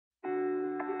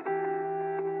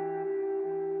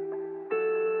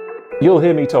You'll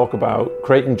hear me talk about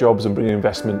creating jobs and bringing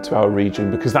investment to our region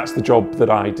because that's the job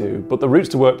that I do. But the Routes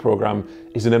to Work programme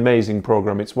is an amazing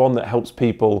programme. It's one that helps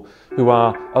people who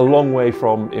are a long way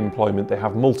from employment. They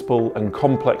have multiple and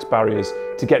complex barriers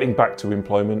to getting back to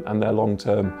employment and they're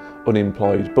long-term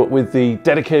unemployed. But with the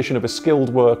dedication of a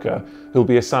skilled worker who'll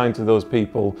be assigned to those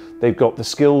people, they've got the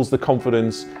skills, the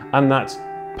confidence and that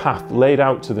path laid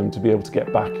out to them to be able to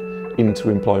get back into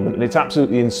employment. And it's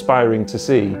absolutely inspiring to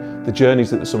see the journeys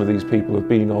that some of these people have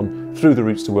been on through the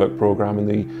Routes to Work programme,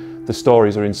 and the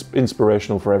stories are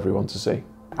inspirational for everyone to see.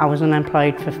 I was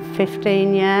unemployed for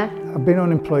 15 years. I've been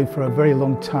unemployed for a very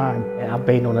long time. I've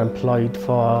been unemployed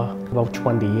for about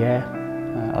 20 years.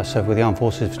 I served with the Armed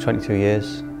Forces for 22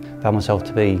 years. Found myself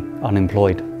to be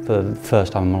unemployed for the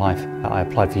first time in my life. I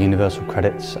applied for universal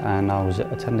credits and I was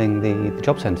attending the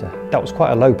job centre. That was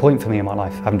quite a low point for me in my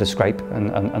life, having to scrape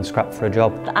and scrap for a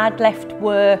job. I'd left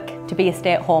work to be a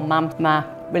stay-at-home mum. My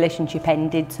relationship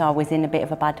ended, so I was in a bit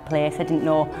of a bad place. I didn't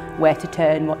know where to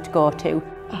turn, what to go to.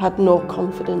 I had no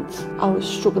confidence. I was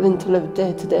struggling to live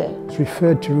day to day. I was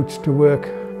referred to Routes to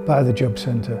Work by the job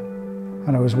centre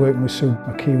and I was working with Sue,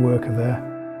 a key worker there.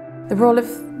 The role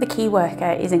of the key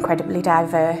worker is incredibly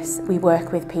diverse. We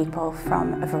work with people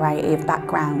from a variety of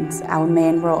backgrounds. Our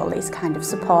main role is kind of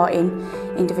supporting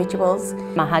individuals.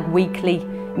 I had weekly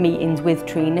meetings with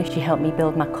Trina. She helped me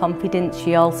build my confidence.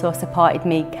 She also supported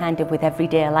me kind of with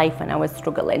everyday life when I was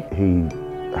struggling. He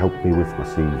helped me with my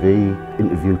CV,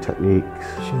 interview techniques.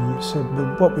 She said,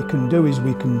 well, what we can do is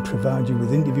we can provide you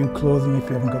with interview clothing if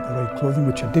you haven't got the right clothing,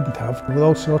 which I didn't have, with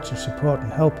all sorts of support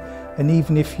and help. And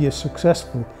even if you're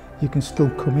successful, you can still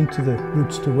come into the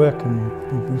Routes to Work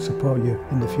and we'll support you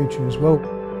in the future as well.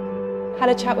 Had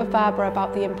a chat with Barbara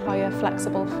about the employer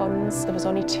flexible funds. There was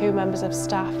only 2 members of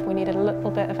staff. We needed a little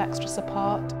bit of extra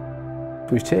support.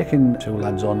 We've taken 2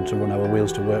 lads on to run our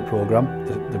Wheels to Work programme.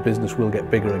 The business will get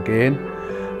bigger again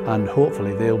and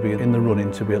hopefully they'll be in the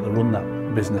running to be able to run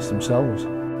that business themselves.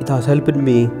 It has helped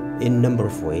me in a number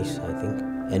of ways, I think.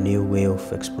 A new way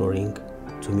of exploring,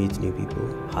 to meet new people,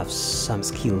 have some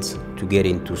skills to get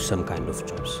into some kind of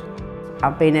jobs.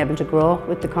 I've been able to grow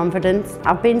with the confidence.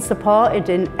 I've been supported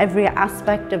in every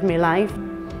aspect of my life.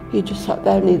 He just sat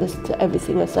there and he listened to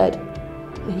everything I said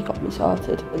and he got me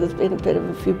sorted. There's been a bit of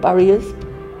a few barriers,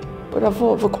 but I've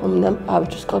overcome them. I've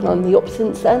just gone on the up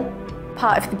since then.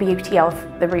 Part of the beauty of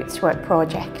the Routes to Work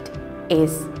project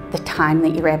is the time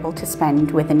that you're able to spend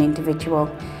with an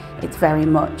individual. It's very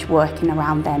much working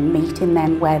around them, meeting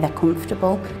them where they're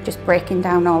comfortable, just breaking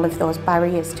down all of those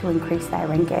barriers to increase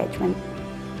their engagement.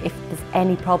 If there's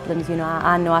any problems,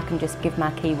 I know I can just give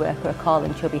my key worker a call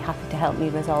and she'll be happy to help me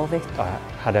resolve it. I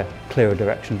had a clearer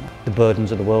direction. The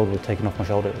burdens of the world were taken off my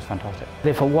shoulder. It was fantastic.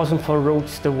 If it wasn't for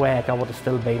Routes to Work, I would have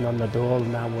still been on the dole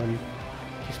now and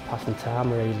just passing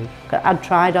time really. I'd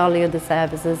tried all the other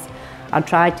services. I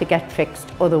tried to get fixed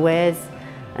other ways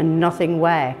and nothing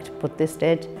worked, but this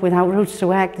did. Without Routes to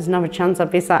Work, there's not a chance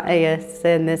I'd be sat here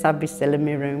saying this, I'd be still in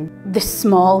my room. The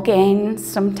small gains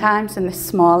sometimes and the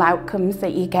small outcomes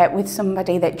that you get with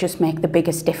somebody that just make the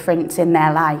biggest difference in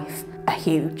their life are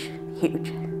huge,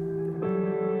 huge.